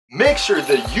Make sure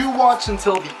that you watch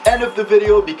until the end of the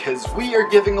video because we are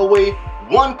giving away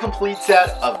one complete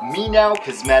set of MeNow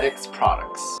Cosmetics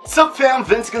products. Sup fam,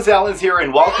 Vince Gonzales here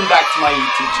and welcome back to my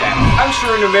YouTube channel. I'm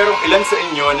sure na merong ilan sa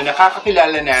inyo na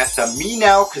nakakakilala na sa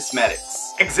MeNow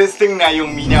Cosmetics. Existing na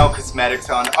yung MeNow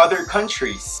Cosmetics on other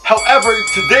countries. However,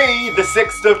 today, the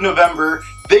 6th of November,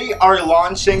 they are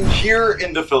launching here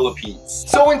in the Philippines.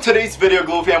 So in today's video,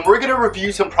 Glow Fam, we're gonna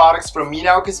review some products from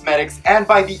MeNow Cosmetics, and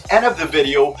by the end of the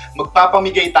video,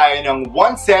 magpapamigay tayo ng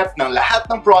one set ng lahat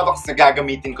ng products na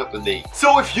gagamitin ko today.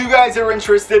 So if you guys are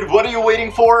interested, what are you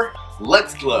waiting for?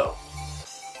 Let's glow!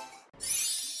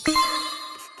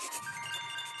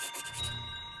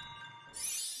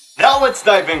 Now let's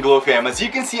dive in, Glow Fam. As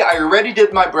you can see, I already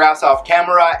did my brows off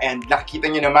camera and nakikita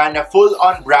nyo naman na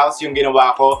full-on brows yung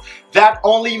ginawa ko. That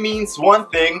only means one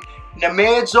thing, na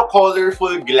medyo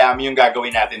colorful glam yung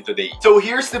gagawin natin today. So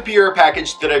here's the PR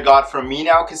package that I got from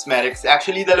MeNow Cosmetics.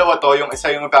 Actually, dalawa to. Yung isa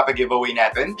yung ipapag-giveaway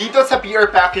natin. Dito sa PR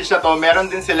package na to,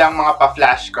 meron din silang mga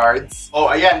pa-flashcards.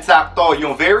 Oh, ayan, sakto.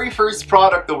 Yung very first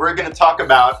product that we're gonna talk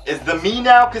about is the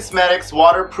MeNow Cosmetics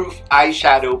Waterproof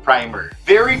Eyeshadow Primer.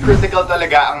 Very critical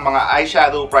talaga ang mga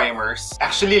eyeshadow primers.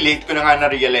 Actually, late ko na nga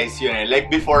na-realize yun eh.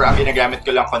 Like before, ang ginagamit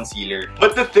ko lang concealer.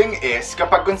 But the thing is,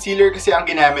 kapag concealer kasi ang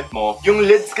ginamit mo, yung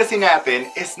lids kasi natin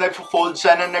is nagfo-fold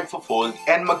siya na nagfo-fold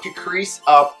and magki-crease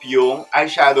up yung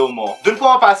eyeshadow mo. Doon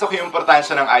pumapasok yung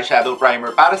importansya ng eyeshadow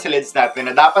primer para sa lids natin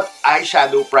na dapat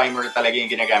eyeshadow primer talaga yung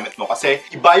ginagamit mo kasi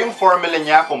iba yung formula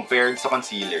niya compared sa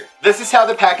concealer. This is how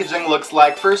the packaging looks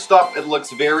like. First off, it looks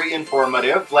very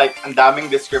informative. Like, ang daming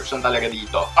description talaga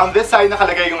dito. On this side,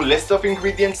 nakalagay yung list of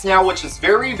ingredients niya, which is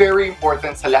very, very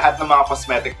important sa lahat ng mga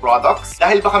cosmetic products.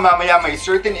 Dahil baka mamaya may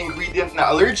certain ingredient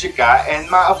na allergic ka and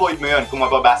ma-avoid mo yun kung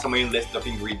mababasa mo yung list of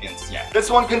ingredients niya.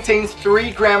 This one contains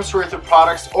 3 grams worth of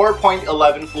products or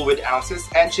 0.11 fluid ounces,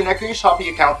 and chinek ko yung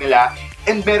Shopee account nila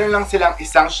and meron lang silang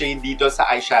isang shade dito sa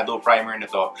eyeshadow primer na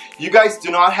to. You guys do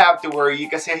not have to worry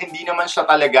kasi hindi naman siya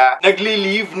talaga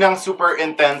nagli-leave ng super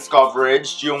intense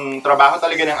coverage. Yung trabaho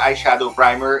talaga ng eyeshadow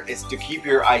primer is to keep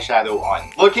your eyeshadow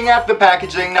on. Looking at the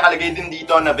packaging, nakalagay din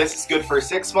dito na this is good for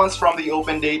 6 months from the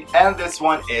open date and this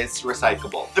one is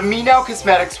recyclable. The MeNow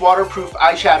Cosmetics Waterproof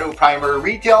Eyeshadow Primer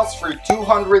retails for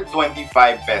 225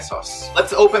 pesos.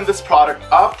 Let's open this product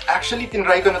up. Actually,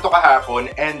 tinry ko na to kahapon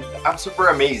and I'm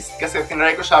super amazed kasi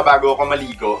tinry ko siya bago ako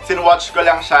maligo. Sinwatch ko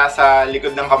lang siya sa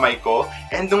likod ng kamay ko.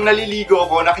 And nung naliligo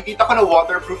ako, nakikita ko na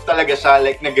waterproof talaga siya.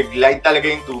 Like, nag-glide talaga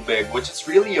yung tubig, which is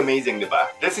really amazing, diba?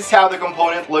 This is how the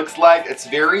component looks like. It's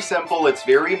very simple. It's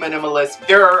very minimalist.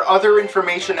 There are other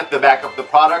information at the back of the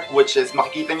product, which is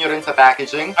makikita nyo rin sa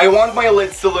packaging. I want my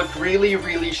lids to look really,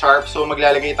 really sharp, so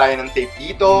maglalagay tayo ng tape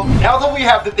dito. Now that we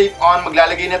have the tape on,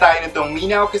 maglalagay na tayo nitong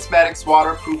MeNow Cosmetics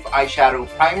Waterproof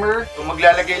Eyeshadow Primer. So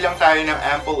maglalagay lang tayo ng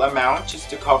ample amount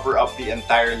just to cover up the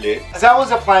entire lid. As I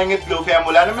was applying it, Glow Fam,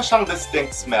 wala naman siyang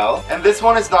distinct smell. And this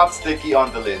one is not sticky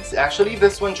on the lids. Actually,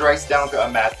 this one dries down to a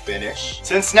matte finish.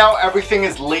 Since now everything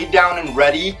is laid down and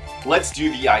ready, let's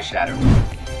do the eyeshadow.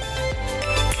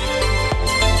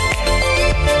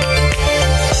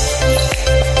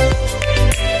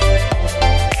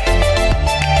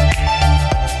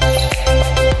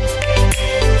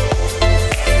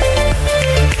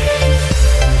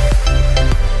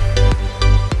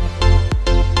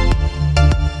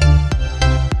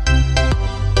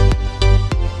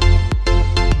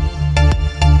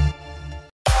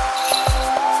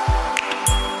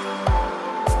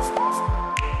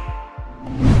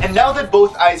 And now that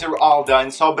both eyes are all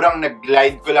done, sobrang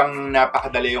nag-glide ko lang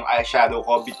napakadali yung eyeshadow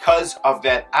ko because of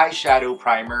that eyeshadow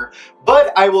primer.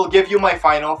 But I will give you my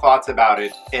final thoughts about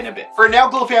it in a bit. For now,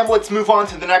 Glow Fam, let's move on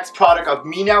to the next product of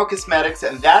MeNow Cosmetics,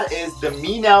 and that is the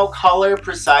MeNow Color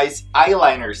Precise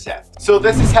Eyeliner Set. So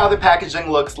this is how the packaging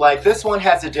looks like. This one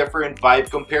has a different vibe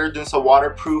compared dun sa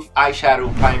waterproof eyeshadow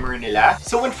primer nila.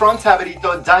 So in front, sabi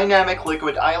dito, Dynamic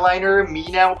Liquid Eyeliner,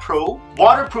 MeNow Pro.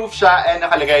 Waterproof siya and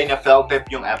nakalagay na felt tip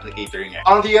yung applicator niya.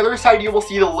 On the other side, you will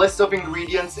see the list of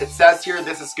ingredients. It says here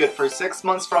this is good for 6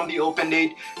 months from the open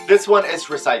date. This one is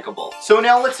recyclable. So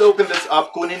now let's open this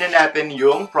up. Kunin na natin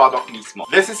yung product mismo.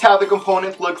 This is how the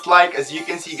component looks like. As you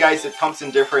can see, guys, it comes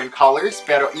in different colors,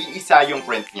 pero iisa yung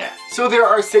print niya. So there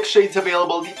are 6 shades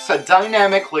available dito sa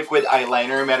Dynamic Liquid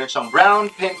Eyeliner. Meron siyang brown,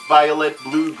 pink, violet,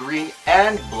 blue, green,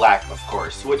 and black, of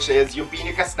course, which is yung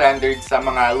pinaka-standard sa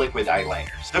mga liquid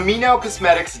eyeliners. The MeNow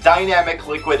Cosmetics Dynamic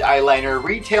Liquid Eyeliner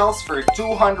retails for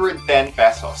 210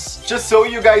 pesos. Just so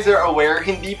you guys are aware,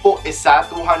 hindi po isa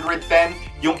 210,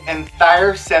 Yung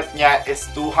entire set niya is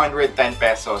 210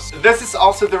 pesos. This is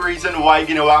also the reason why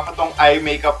ginawa ko tong eye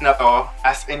makeup na to,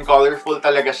 as in colorful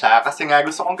talaga siya, kasi nga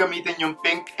gusto kong gamitin yung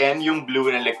pink and yung blue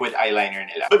na liquid eyeliner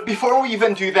nila. But before we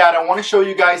even do that, I want to show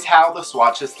you guys how the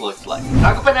swatches look like.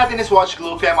 Bago pa natin i-swatch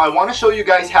Glow Fam, I want to show you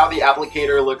guys how the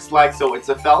applicator looks like. So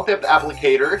it's a felt tip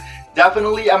applicator.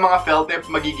 Definitely ang mga felt tip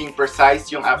magiging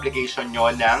precise yung application nyo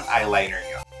ng eyeliner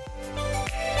nyo.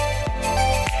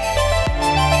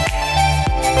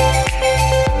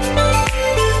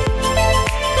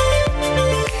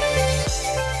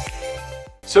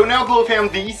 So now Glow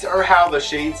Fam, these are how the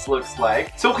shades looks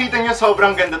like. So kita nyo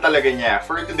sobrang ganda talaga niya.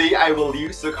 For today, I will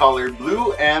use the color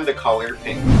blue and the color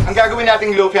pink. Ang gagawin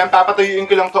natin Glow Fam, papatuyuin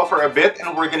ko lang to for a bit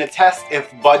and we're gonna test if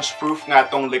budge-proof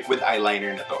nga tong liquid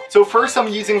eyeliner na to. So first,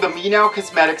 I'm using the MeNow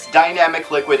Cosmetics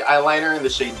Dynamic Liquid Eyeliner in the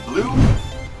shade blue.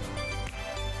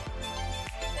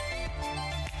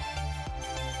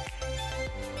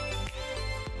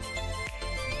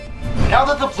 Now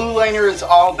that the blue liner is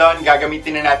all done,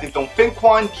 gagamitin na natin tong pink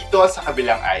one dito sa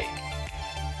kabilang eye.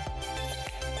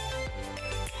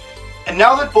 And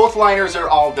now that both liners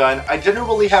are all done, I didn't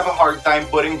really have a hard time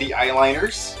putting the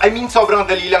eyeliners. I mean, sobrang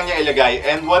dali lang niya ilagay.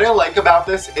 And what I like about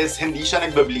this is hindi siya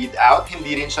nagbe-bleed out,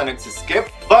 hindi rin siya nagsiskip.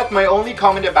 But my only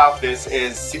comment about this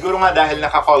is, siguro nga dahil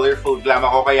naka-colorful glam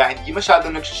ako, kaya hindi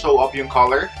masyadong nag-show up yung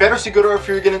color. Pero siguro if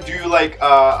you're gonna do like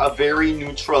a very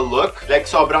neutral look, like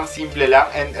sobrang simple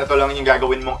lang, and ito lang yung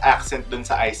gagawin mong accent dun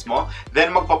sa eyes mo,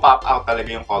 then magpa-pop out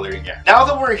talaga yung color niya. Now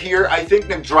that we're here, I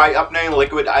think nag-dry up na yung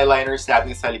liquid eyeliners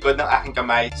natin sa likod ng aking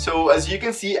kamay. So as you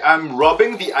can see, I'm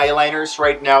rubbing the eyeliners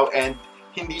right now and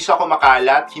hindi siya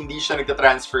kumakalat, hindi siya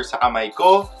nagtatransfer sa kamay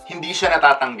ko, hindi siya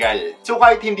natatanggal. So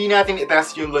kahit hindi natin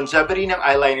itest yung longevity ng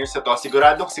eyeliners na to,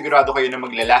 sigurado kayo na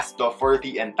maglalast to for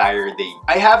the entire day.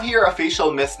 I have here a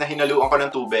facial mist na hinaluan ko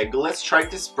ng tubig. Let's try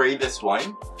to spray this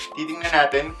one. Titingnan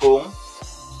natin kung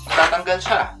tatanggal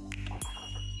siya.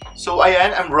 So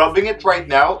ayan, I'm rubbing it right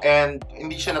now and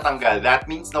hindi siya natanggal. That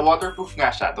means na waterproof nga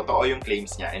siya. Totoo yung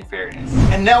claims niya, in fairness.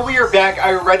 And now we are back.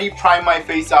 I already primed my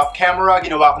face off camera.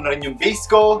 Ginawa ko na rin yung base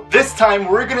ko. This time,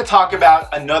 we're gonna talk about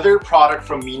another product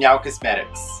from MeNow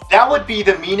Cosmetics. That would be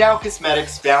the MeNow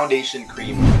Cosmetics Foundation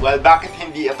Cream. Well, bakit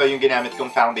hindi ito yung ginamit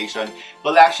kong foundation?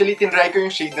 Well, actually, tinry ko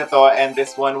yung shade na to and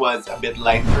this one was a bit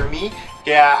light for me.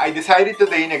 Kaya I decided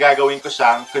today na gagawin ko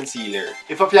siyang concealer.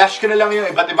 If a-flash ko na lang yung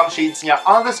iba't ibang shades niya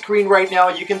on the screen right now,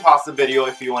 you can pause the video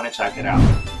if you want to check it out.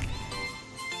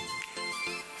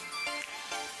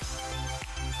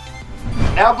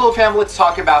 Now, Glow Fam, let's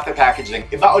talk about the packaging.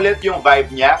 Iba ulit yung vibe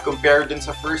niya compared dun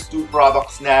sa first two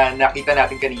products na nakita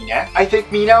natin kanina. I think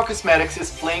MeNow Cosmetics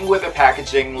is playing with the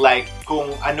packaging like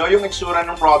kung ano yung itsura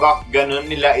ng product, ganun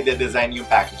nila i-design yung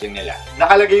packaging nila.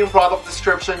 Nakalagay yung product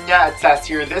description niya. It says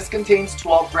here, this contains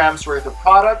 12 grams worth of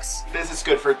products. This is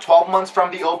good for 12 months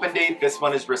from the open date. This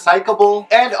one is recyclable.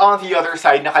 And on the other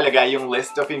side, nakalagay yung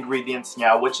list of ingredients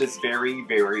niya, which is very,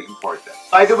 very important.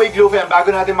 By the way, Glow Fam,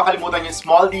 bago natin makalimutan yung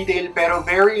small detail, pero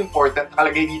very important,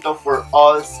 nakalagay dito for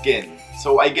all skin.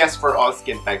 So I guess for all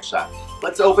skin type siya.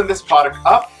 Let's open this product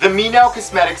up. The MeNow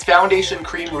Cosmetics Foundation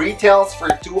Cream retails for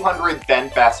 210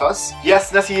 pesos. Yes,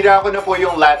 nasira ko na po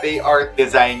yung latte art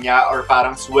design niya or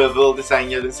parang swivel design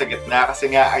niya dun sa gitna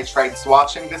kasi nga I tried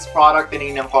swatching this product,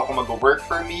 tinignan ko kung mag-work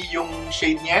for me yung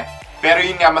shade niya. Pero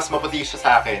yun nga, mas maputi siya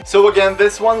sa akin. So again,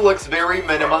 this one looks very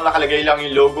minimal. Nakalagay lang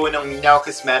yung logo ng MeNow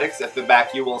Cosmetics. At the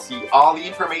back, you will see all the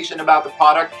information about the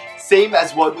product, same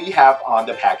as what we have on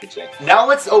the packaging. Now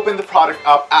let's open the product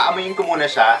up. Aamayin ko muna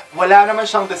siya. Wala naman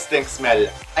siyang distinct smell.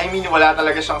 I mean, wala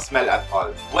talaga siyang smell at all.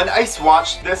 When I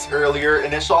swatched this earlier,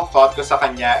 initial thought ko sa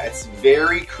kanya, it's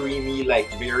very creamy, like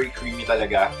very creamy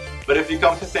talaga. But if you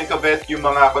come to think of it, yung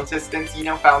mga consistency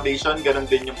ng foundation, ganun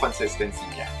din yung consistency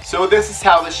niya. So this is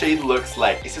how the shade looks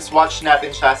like. Isa-swatch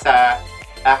natin siya sa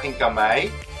aking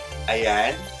kamay.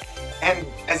 Ayan. And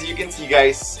as you can see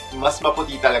guys, mas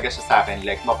maputi talaga siya sa akin.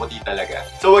 Like, maputi talaga.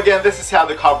 So again, this is how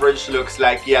the coverage looks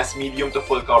like. Yes, medium to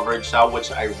full coverage siya,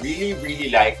 which I really, really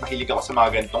like. Mahilig ako sa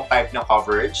mga ganitong type ng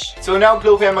coverage. So now,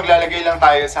 Glow Fam, maglalagay lang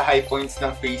tayo sa high points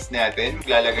ng face natin.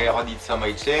 Maglalagay ako dito sa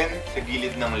my chin, sa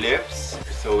gilid ng lips.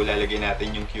 So, lalagay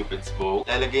natin yung Cupid's bow.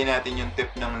 Lalagay natin yung tip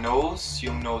ng nose,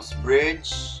 yung nose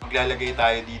bridge. Maglalagay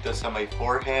tayo dito sa my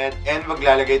forehead. And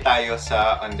maglalagay tayo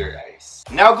sa under eyes.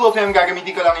 Now, Glow Fam,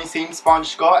 gagamitin ko lang yung same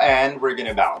sponge ko and we're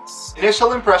gonna bounce.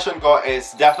 Initial impression ko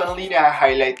is definitely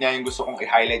na-highlight niya yung gusto kong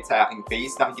i-highlight sa aking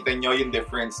face. Nakikita nyo yung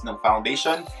difference ng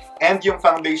foundation and yung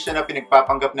foundation na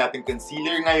pinagpapanggap natin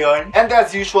concealer ngayon. And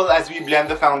as usual, as we blend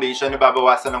the foundation,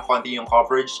 nababawasan ng konti yung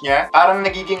coverage niya. Parang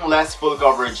nagiging less full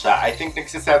coverage siya. I think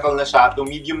nagsisettle na siya to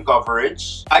medium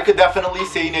coverage. I could definitely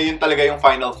say na yun talaga yung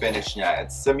final finish niya.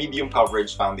 It's a medium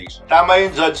coverage foundation. Tama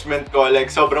yung judgment ko,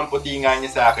 like sobrang puti nga niya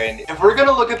sa akin. If we're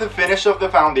gonna look at the finish of the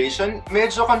foundation,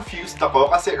 medyo confused ako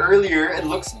kasi earlier it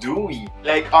looks dewy.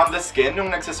 Like on the skin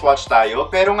nung nagsaswatch tayo,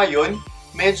 pero ngayon,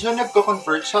 medyo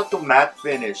nagko-convert siya to matte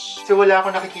finish. So wala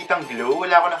akong nakikitang glow,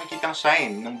 wala akong nakikitang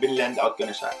shine nung blend out ko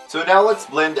na siya. So now let's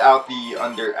blend out the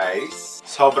under eyes.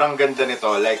 Sobrang ganda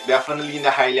nito. Like definitely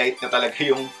na-highlight na talaga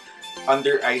yung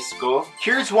under eyes ko.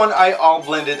 Here's one eye all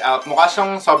blended out. Mukha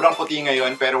siyang sobrang puti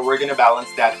ngayon pero we're gonna balance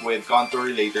that with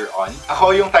contour later on.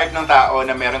 Ako yung type ng tao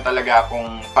na meron talaga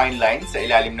akong fine lines sa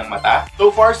ilalim ng mata. So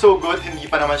far so good, hindi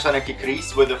pa naman siya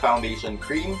nagki-crease with the foundation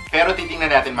cream. Pero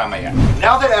titingnan natin mamaya.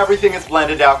 Now that everything is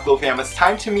blended out, Glow Fam, it's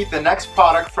time to meet the next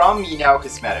product from MeNow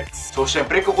Cosmetics. So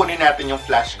syempre kukunin natin yung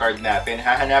flashcard natin,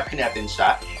 hahanapin natin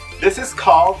siya. This is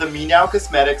called the MeNow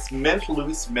Cosmetics Mint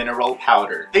Loose Mineral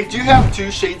Powder. They do have two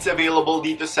shades available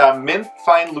dito sa Mint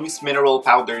Fine Loose Mineral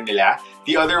Powder nila.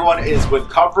 The other one is with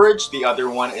coverage, the other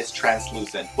one is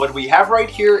translucent. What we have right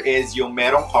here is yung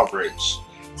merong coverage.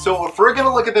 So if we're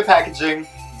gonna look at the packaging,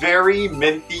 very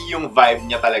minty yung vibe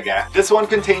niya talaga. This one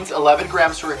contains 11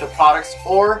 grams worth of products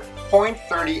or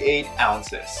 0.38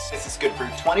 ounces. This is good for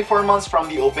 24 months from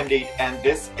the open date and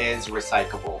this is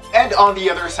recyclable. And on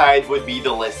the other side would be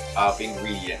the list of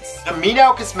ingredients. The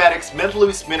MeNow Cosmetics Mint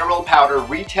Loose Mineral Powder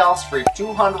retails for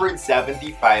 275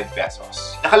 pesos.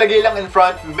 Nakalagay lang in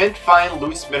front, Mint Fine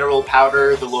Loose Mineral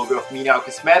Powder, the logo of MeNow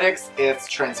Cosmetics. It's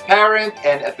transparent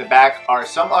and at the back are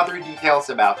some other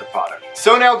details about the product.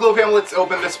 So now, Glow Fam, let's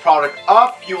open this product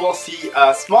up. You will see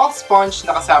a small sponge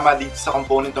na kasama dito sa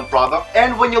component ng product.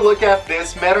 And when you look at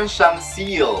this, meron siyang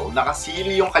seal. Nakaseal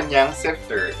yung kanyang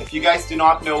sifter. If you guys do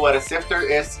not know what a sifter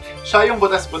is, siya yung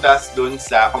butas-butas dun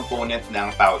sa component ng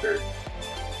powder.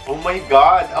 Oh my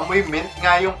God! Amoy mint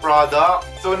nga yung product.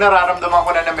 So nararamdaman ko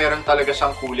na meron talaga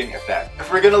siyang cooling effect.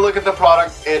 If we're gonna look at the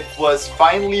product, it was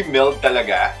finely milled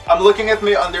talaga. I'm looking at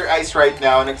my under eyes right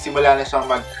now. Nagsimula na siyang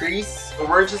mag-crease. So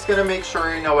we're just gonna make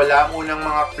sure na wala munang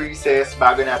mga creases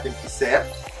bago natin i-set.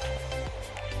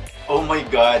 Oh my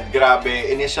God, grabe.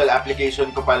 Initial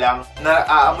application ko pa lang,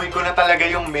 naaamoy ko na talaga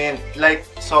yung mint. Like,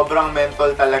 sobrang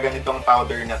menthol talaga nitong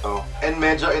powder na to. And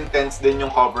medyo intense din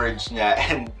yung coverage niya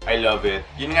and I love it.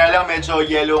 Yun nga lang, medyo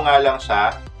yellow nga lang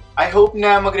siya. I hope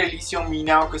na mag-release yung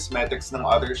MeNow Cosmetics ng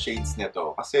other shades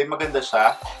nito kasi maganda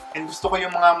siya and gusto ko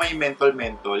yung mga may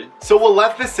menthol-menthol. So we'll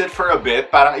let this sit for a bit,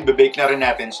 parang i-bake na rin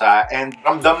natin siya and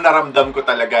ramdam ko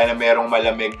talaga na merong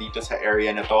malamig dito sa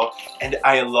area na to and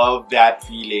I love that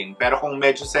feeling. Pero kung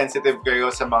medyo sensitive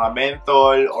kayo sa mga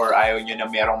menthol or ayaw nyo na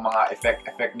merong mga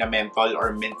effect na menthol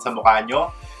or mint sa mukha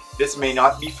nyo, this may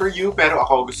not be for you, pero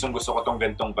ako gustong-gusto ko tong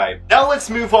gantong vibe. Now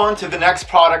let's move on to the next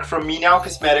product from MeNow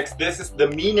Cosmetics. This is the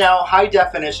MeNow High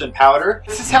Definition Powder.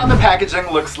 This is how the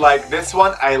packaging looks like. This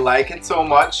one, I like it so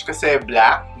much kasi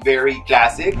black, very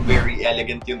classic, very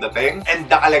elegant yung dating. And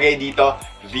nakalagay dito,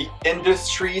 the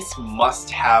industry's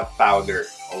must-have powder.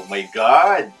 Oh my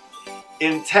God!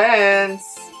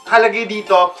 Intense! Nakalagay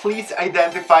dito, please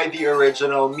identify the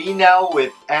original MeNow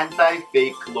with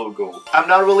anti-fake logo.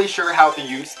 I'm not really sure how to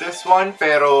use this one,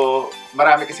 pero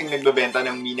marami kasing nagbebenta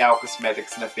ng MeNow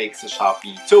Cosmetics na fake sa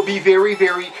Shopee. So be very,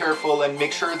 very careful and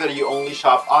make sure that you only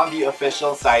shop on the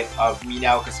official site of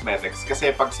MeNow Cosmetics.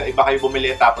 Kasi pag sa iba kayo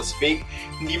bumili tapos fake,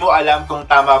 hindi mo alam kung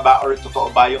tama ba or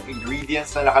totoo ba yung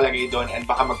ingredients na nakalagay doon and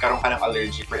baka magkaroon ka ng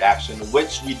allergic reaction,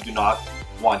 which we do not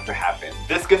want to happen.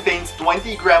 This contains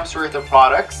 20 grams worth of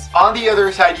products. On the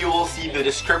other side, you will see the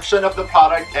description of the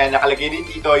product and nakalagay din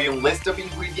dito yung list of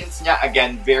ingredients niya.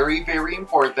 Again, very, very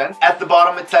important. At the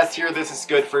bottom, it says here, this is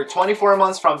good for 24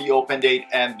 months from the open date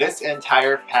and this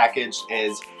entire package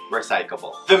is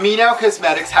recyclable. The MeNow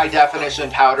Cosmetics High Definition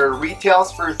Powder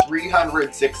retails for 365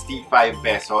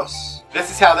 pesos. This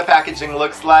is how the packaging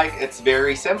looks like. It's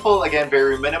very simple, again,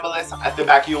 very minimalist. At the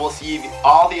back, you will see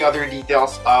all the other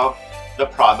details of the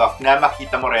product na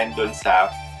makita mo rin dun sa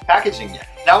packaging niya.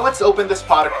 Now let's open this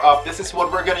product up. This is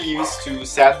what we're gonna use to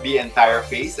set the entire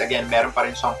face. Again, meron pa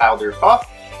rin siyang powder puff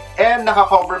and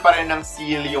naka-cover pa rin ng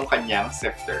seal yung kanyang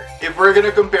sifter. If we're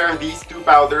gonna compare these two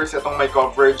powders, itong may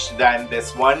coverage than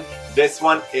this one, This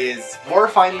one is more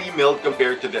finely milled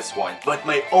compared to this one. But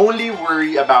my only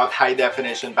worry about high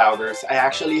definition powders, I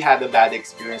actually had a bad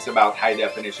experience about high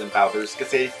definition powders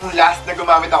kasi yung last na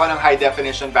gumamit ako ng high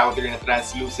definition powder na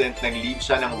translucent, nag-leave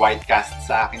siya ng white cast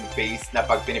sa aking face na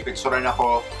pag pinipicturean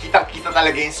ako, kitang-kita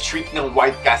talaga yung streak ng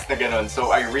white cast na ganun.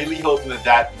 So I really hope na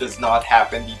that does not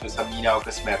happen dito sa MeNow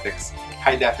Cosmetics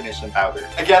high definition powder.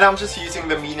 Again, I'm just using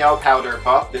the MeNow powder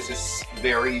puff. This is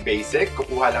very basic.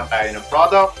 Kukuha lang tayo ng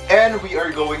product and we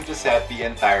are going to set the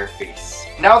entire face.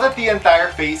 Now that the entire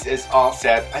face is all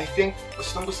set, I think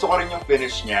gustong-gusto ko rin yung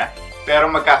finish niya. Pero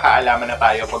magkakaalaman na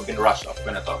tayo pag bin-brush off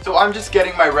ko na to. So I'm just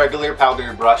getting my regular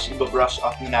powder brush. Iba-brush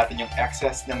off na natin yung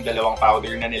excess ng dalawang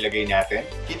powder na nilagay natin.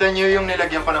 Kita nyo yung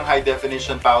nilagyan ko ng high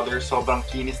definition powder. Sobrang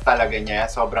kinis talaga niya.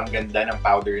 Sobrang ganda ng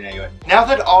powder na yun. Now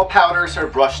that all powders are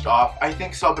brushed off, I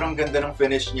think sobrang ganda ng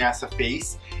finish niya sa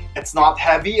face. It's not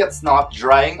heavy, it's not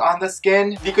drying on the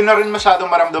skin. Di ko na rin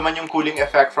masyadong maramdaman yung cooling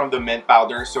effect from the mint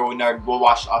powder, so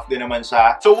nag-wash off din naman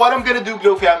siya. So what I'm gonna do,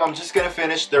 Glow Fam, I'm just gonna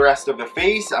finish the rest of the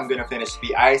face. I'm gonna finish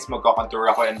the eyes,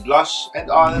 magko-contour ako and blush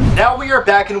and all. Now we are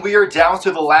back and we are down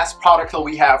to the last product that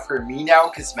we have for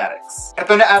MeNow Cosmetics.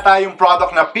 Ito na ata yung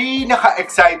product na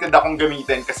pinaka-excited akong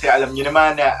gamitin kasi alam niyo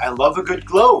naman na I love a good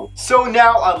glow. So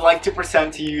now I'd like to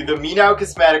present to you the MeNow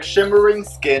Cosmetics Shimmering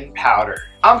Skin Powder.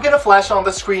 I'm gonna flash on the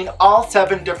screen all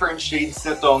 7 different shades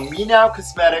nitong MeNow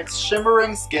Cosmetics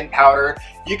Shimmering Skin Powder.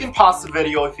 You can pause the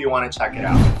video if you want to check it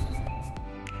out.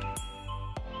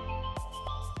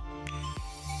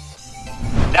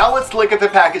 Now let's look at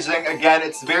the packaging. Again,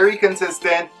 it's very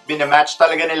consistent. Binamatch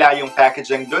talaga nila yung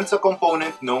packaging dun sa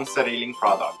component nung sariling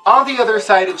product. On the other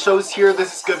side, it shows here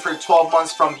this is good for 12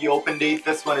 months from the open date.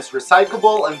 This one is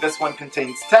recyclable and this one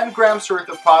contains 10 grams worth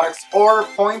of products or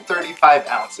 0.35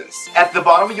 ounces. At the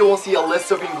bottom, you will see a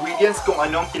list of ingredients kung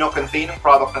anong kino-contain ng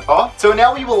product na to. So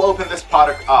now we will open this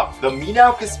product up. The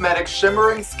MeNow Cosmetics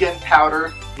Shimmering Skin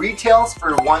Powder retails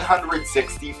for 165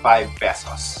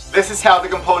 pesos. This is how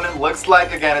the component looks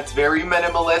like. Again, it's very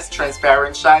minimalist,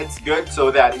 transparent siya. It's good so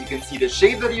that you can see the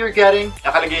shade that you're getting.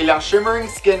 Nakalagay lang Shimmering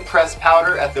Skin Press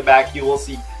Powder. At the back, you will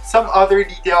see some other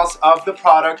details of the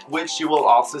product, which you will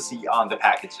also see on the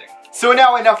packaging. So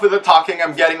now enough with the talking,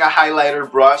 I'm getting a highlighter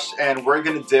brush and we're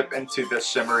gonna dip into the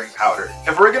shimmering powder.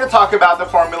 If we're gonna talk about the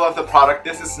formula of the product,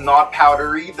 this is not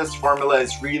powdery. This formula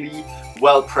is really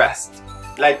well pressed.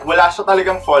 Like, wala siya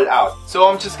talagang fall out. So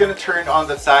I'm just gonna turn on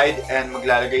the side and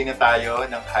maglalagay na tayo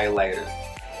ng highlighter.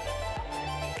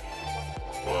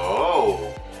 Whoa!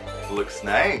 Looks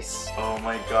nice. Oh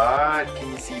my god,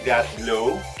 can you see that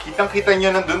glow? Kitang-kita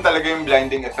nyo nandun talaga yung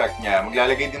blinding effect niya.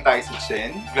 Maglalagay din tayo sa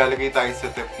chin. Maglalagay tayo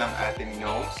sa tip ng ating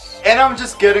nose. And I'm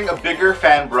just getting a bigger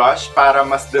fan brush para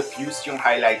mas diffuse yung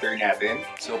highlighter natin.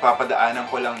 So papadaanan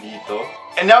ko lang dito.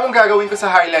 And now ang gagawin ko sa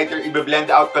highlighter,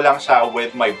 i-blend out ko lang siya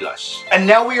with my blush. And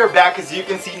now we are back. As you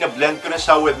can see, na-blend ko na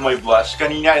siya with my blush.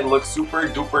 Kanina, it looks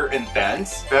super duper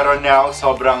intense. Pero now,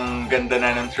 sobrang ganda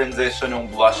na ng transition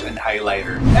ng blush and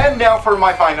highlighter. And now for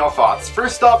my final thoughts.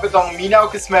 First up, itong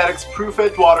MeNow Cosmetics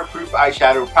Proof-It Waterproof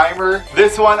Eyeshadow Primer.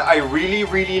 This one, I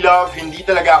really love. Hindi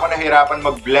talaga ako nahirapan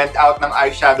mag-blend out ng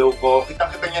eyeshadow ko.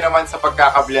 Kitang-kita niyo naman sa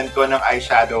pagkaka-blend ko ng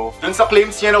eyeshadow. Dun sa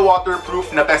claims niya na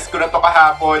waterproof, na-test ko na to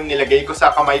kahapon, nilagay ko sa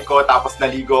kamay ko, tapos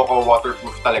naligo ko,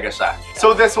 waterproof talaga siya.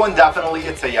 So this one, definitely,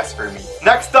 it's a yes for me.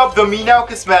 Next up, the MeNow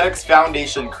Cosmetics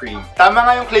Foundation Cream. Tama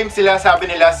nga yung claim sila,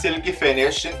 sabi nila silky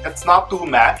finish. It's not too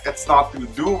matte, it's not too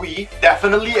dewy.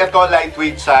 Definitely, ito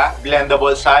lightweight siya,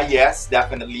 blendable siya, yes,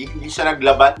 definitely. Hindi siya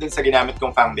naglaban din sa ginamit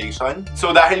kong foundation.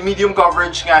 So dahil medium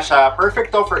coverage nga siya,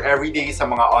 perfect to for everyday sa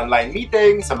mga online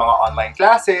meetings, sa mga online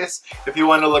classes. If you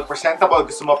want to look presentable,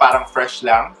 gusto mo parang fresh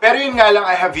lang. Pero yun nga lang,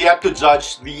 I have yet to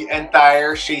judge the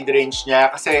entire shade range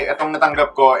niya kasi itong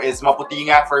natanggap ko is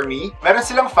maputi nga for me. Meron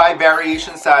silang 5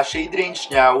 variations sa shade range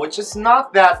niya, which is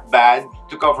not that bad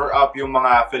to cover up yung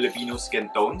mga Filipino skin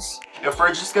tones. If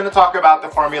we're just gonna talk about the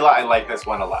formula, I like this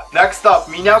one a lot. Next up,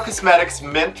 MeNow Cosmetics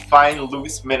Mint Fine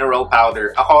Loose Mineral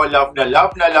Powder. Ako love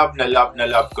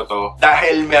ko to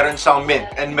dahil meron siyang mint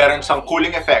and meron siyang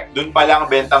cooling effect. Dun pa lang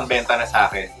bentang-benta na sa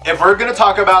akin. If we're gonna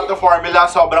talk about the formula,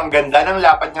 sobrang ganda ng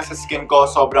lapat niya sa skin ko,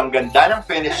 sobrang ganda ng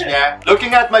finish niya.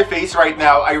 Looking at my face right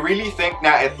now, I really think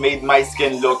na it made my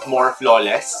skin look more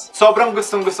flawless. Sobrang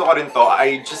gustong-gusto ko rin to.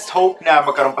 I just hope na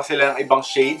magkaroon pa sila ng ibang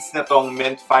shades na tong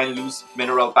Mint Fine Loose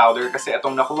Mineral Powder kasi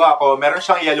itong nakuha ko, meron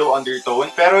siyang yellow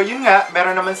undertone. Pero yun nga,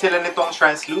 meron naman sila nitong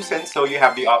translucent, so you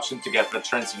have the option to get the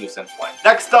translucent one.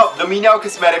 Next up, the MeNow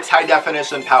Cosmetics High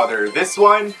Definition Powder. This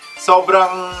one,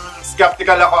 sobrang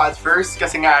skeptical ako at first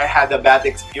kasi nga I had a bad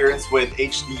experience with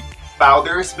HD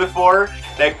powders before.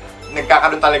 Like,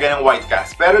 nagkakaroon talaga ng white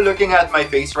cast. Pero looking at my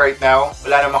face right now,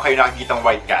 wala naman kayo nakikitang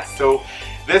white cast. So,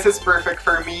 this is perfect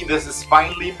for me. This is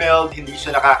finely milled. Hindi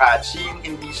siya nakaka-aching.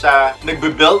 Hindi siya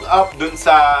nagbe-build up dun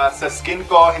sa skin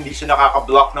ko. Hindi siya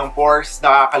nakaka-block ng pores.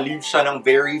 Nakaka-leave siya ng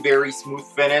very, very smooth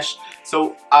finish.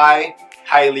 So, I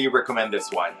highly recommend this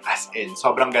one. As in,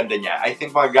 sobrang ganda niya. I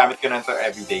think magagamit ko na ito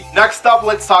everyday. Next up,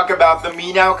 let's talk about the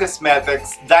MeNow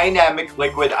Cosmetics Dynamic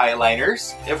Liquid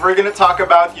Eyeliners. If we're gonna talk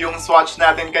about yung swatch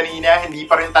natin kanina, hindi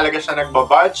pa rin talaga siya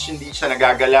nagbabudge, hindi siya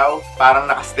nagagalaw. Parang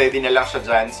nakasteady na lang siya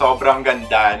dyan. Sobrang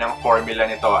ganda ng formula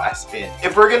nito as in.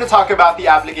 If we're gonna talk about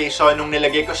the application, nung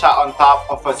nilagay ko siya on top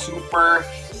of a super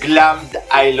glammed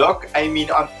eye look, I mean,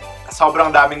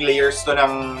 sobrang daming layers to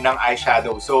ng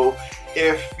eyeshadow. So,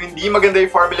 if hindi maganda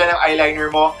yung formula ng eyeliner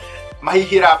mo,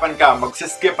 mahihirapan ka,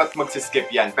 magsiskip at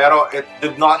magsiskip yan. Pero it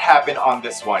did not happen on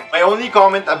this one. My only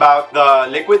comment about the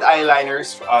liquid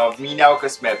eyeliners of MeNow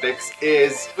Cosmetics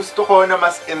is gusto ko na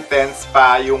mas intense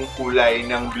pa yung kulay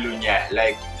ng blue niya.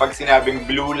 Like, pag sinabing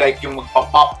blue, like yung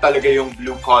magpa-pop talaga yung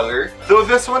blue color. Though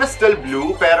this one is still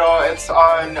blue, pero it's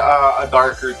on a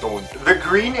darker tone. The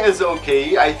green is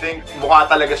okay. I think mukha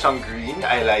talaga siyang green.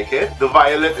 I like it. The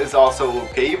violet is also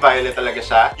okay. Violet talaga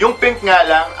siya. Yung pink nga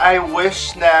lang, I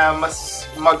wish na mas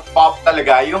mag-pop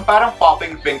talaga. Yung parang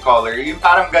popping pink color. Yung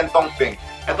parang gantong pink.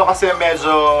 Ito kasi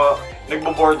medyo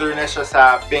nagbo-border na siya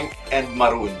sa pink and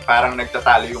maroon. Parang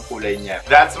nagtatalo yung kulay niya.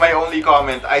 That's my only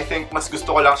comment. I think mas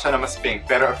gusto ko lang siya na mas pink.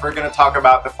 Pero if we're gonna talk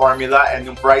about the formula and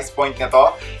yung price point na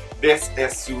to, this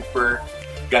is super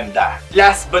ganda.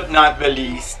 Last but not the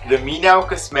least, the MeNow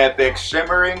Cosmetics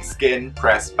Shimmering Skin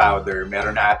Press Powder.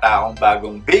 Meron na ata akong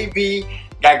bagong baby.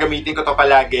 Gagamitin ko to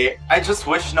palagi. I just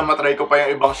wish na matry ko pa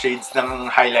yung ibang shades ng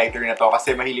highlighter na to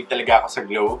kasi mahilig talaga ako sa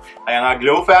glow. Kaya nga,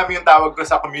 Glow Fam yung tawag ko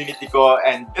sa community ko,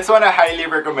 and this one I highly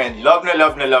recommend. Love na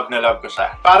love na love na love ko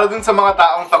siya. Para dun sa mga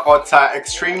taong takot sa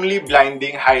extremely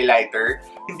blinding highlighter,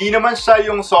 hindi naman siya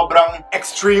yung sobrang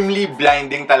extremely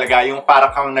blinding talaga, yung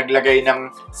parang kang naglagay ng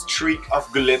streak of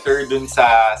glitter dun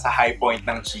sa high point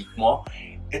ng cheek mo.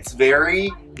 It's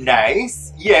very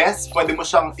nice. Yes, pwede mo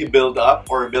siyang i-build up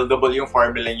or buildable yung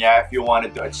formula niya if you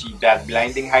wanted to achieve that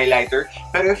blinding highlighter.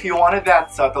 Pero if you wanted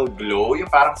that subtle glow, yung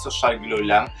parang social glow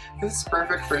lang, this is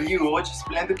perfect for you. Just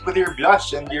blend it with your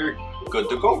blush and you're good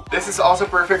to go. This is also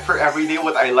perfect for everyday.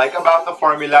 What I like about the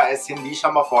formula is hindi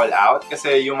siya ma-fall out.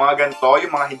 Kasi yung mga ganito,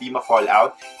 yung mga hindi ma-fall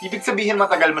out, ibig sabihin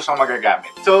matagal mo siyang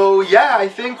magagamit. So yeah, I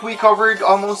think we covered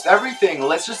almost everything.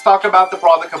 Let's just talk about the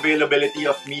product availability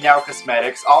of MeNow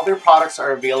Cosmetics. All their products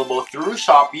are available through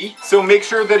Shopee. So make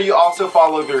sure that you also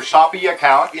follow their Shopee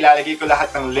account. Ilalagay ko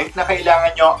lahat ng link na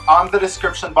kailangan nyo on the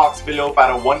description box below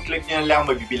para one click nyo lang,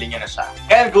 mabibili nyo na siya.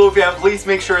 And Glow Fam, please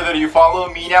make sure that you follow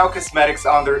MeNow Cosmetics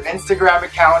on their Instagram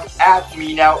account at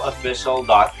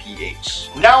MeNowOfficial.ph.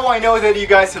 Now I know that you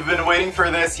guys have been waiting for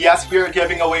this. Yes, we are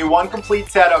giving away one complete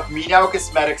set of MeNow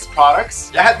Cosmetics products.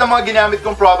 Lahat ng mga ginamit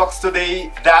kong products today,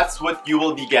 that's what you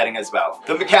will be getting as well.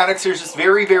 The mechanics are just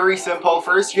very, very simple.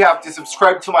 First, you have to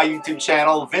subscribe to my YouTube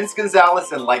channel, Vince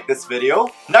Gonzales, and like this video.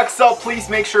 Next up,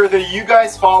 please make sure that you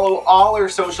guys follow all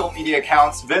our social media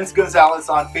accounts, Vince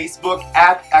Gonzales on Facebook,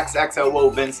 at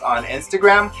XXOOVince on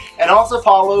Instagram, and also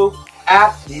follow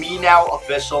at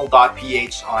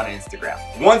MeNowOfficial.ph on Instagram.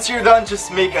 Once you're done,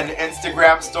 just make an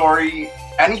Instagram story.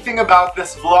 Anything about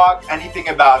this vlog, anything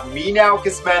about MeNow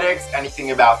Cosmetics,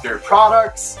 anything about their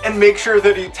products, and make sure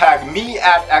that you tag me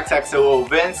at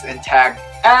XXOOVince and tag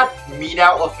at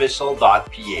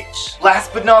MeNowOfficial.ph.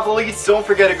 Last but not the least, don't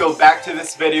forget to go back to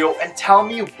this video and tell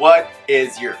me what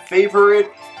is your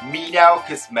favorite MeNow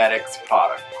Cosmetics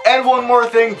product. And one more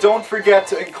thing, don't forget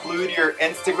to include your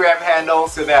Instagram handle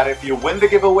so that if you win the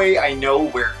giveaway, I know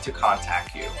where to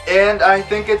contact you. And I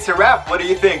think it's a wrap. What do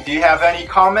you think? Do you have any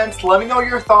comments? Let me know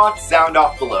your thoughts, sound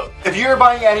off below. If you're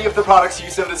buying any of the products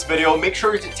used in this video, make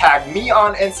sure to tag me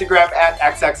on Instagram at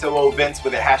XXOOVince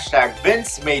with the hashtag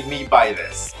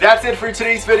VinceMadeMeBuyThis. That's it for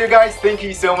today's video, guys. Thank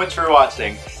you so much for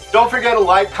watching. Don't forget to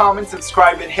like, comment,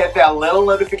 subscribe, and hit that little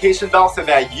notification bell so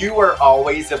that you are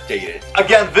always updated.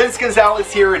 Again, Vince Gonzales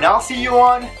here, and I'll see you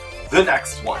on the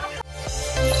next one.